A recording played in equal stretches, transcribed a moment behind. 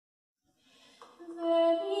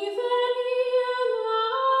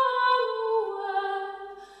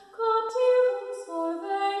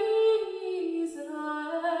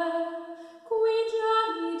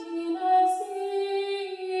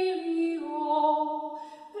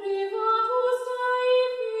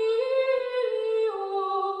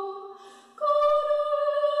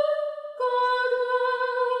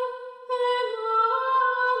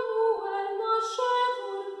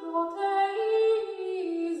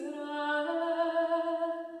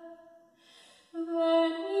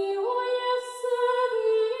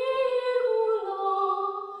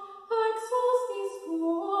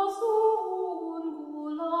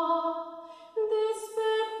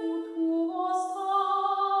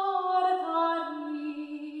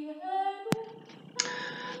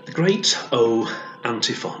The Great O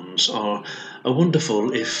Antiphons are a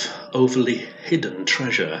wonderful, if overly hidden,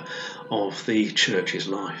 treasure of the Church's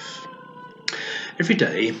life. Every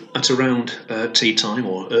day at around tea time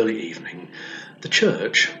or early evening, the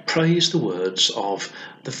Church prays the words of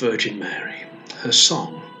the Virgin Mary, her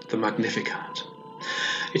song, the Magnificat.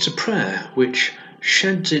 It's a prayer which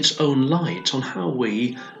sheds its own light on how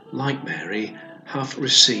we, like Mary, have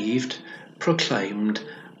received, proclaimed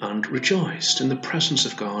and rejoiced in the presence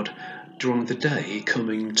of God during the day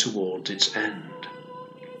coming towards its end.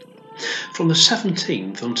 From the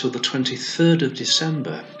 17th until the 23rd of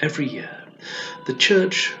December every year, the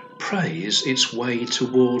Church prays its way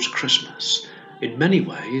towards Christmas in many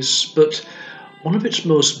ways, but one of its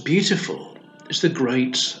most beautiful is the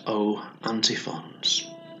Great O Antiphons.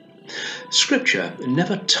 Scripture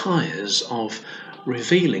never tires of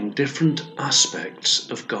revealing different aspects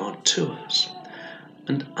of God to us,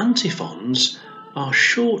 and antiphons are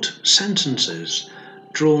short sentences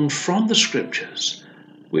drawn from the Scriptures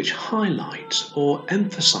which highlight or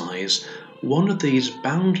emphasise one of these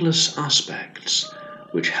boundless aspects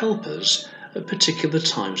which help us at particular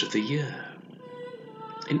times of the year.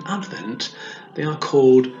 In Advent, they are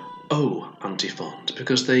called O Antiphons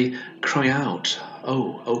because they cry out,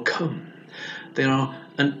 "O, O come." They are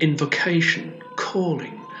an invocation,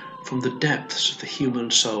 calling from the depths of the human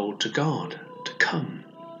soul to God, to come,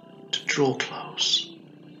 to draw close.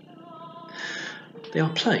 They are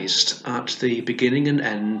placed at the beginning and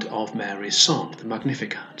end of Mary's song, the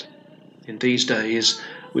Magnificat, in these days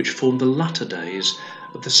which form the latter days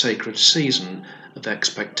of the sacred season of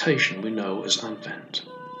expectation we know as Advent,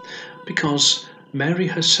 because Mary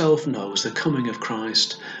herself knows the coming of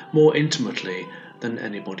Christ more intimately than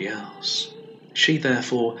anybody else. She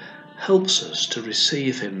therefore helps us to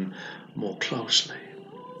receive him more closely.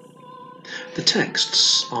 The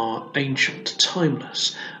texts are ancient,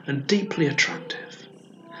 timeless, and deeply attractive.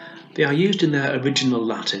 They are used in their original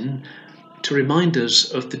Latin to remind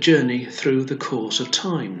us of the journey through the course of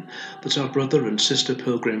time that our brother and sister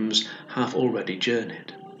pilgrims have already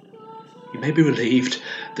journeyed. You may be relieved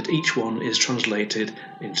that each one is translated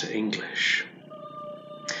into English.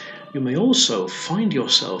 You may also find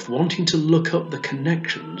yourself wanting to look up the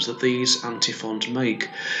connections that these antiphons make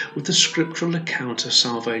with the scriptural account of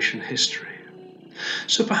salvation history.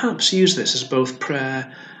 So perhaps use this as both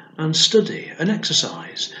prayer and study, an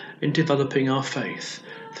exercise in developing our faith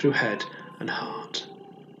through head and heart.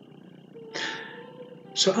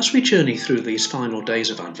 So as we journey through these final days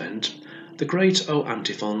of Advent, the Great O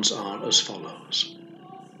Antiphons are as follows.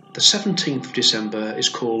 The 17th of December is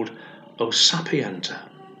called O Sapienta,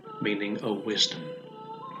 meaning O Wisdom.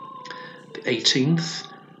 The 18th,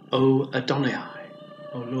 O Adonai,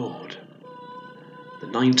 O Lord. The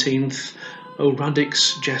 19th, O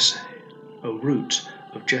Radix Jesse, O Root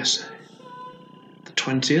of Jesse. The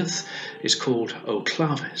 20th is called O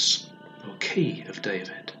Clavis, O Key of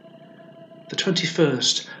David. The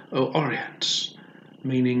 21st, O Oriens,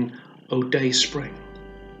 meaning O Day Spring.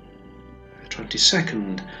 The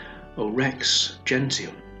 22nd, O Rex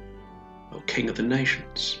Gentium, O King of the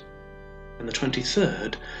Nations. And the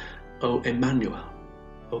 23rd, O Emmanuel,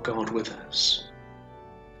 O God with us.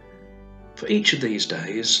 For each of these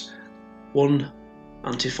days, one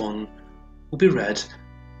antiphon will be read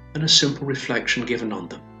and a simple reflection given on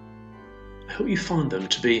them. I hope you find them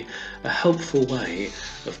to be a helpful way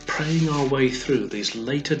of praying our way through these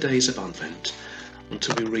later days of Advent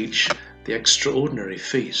until we reach the extraordinary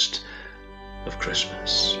feast of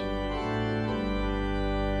Christmas.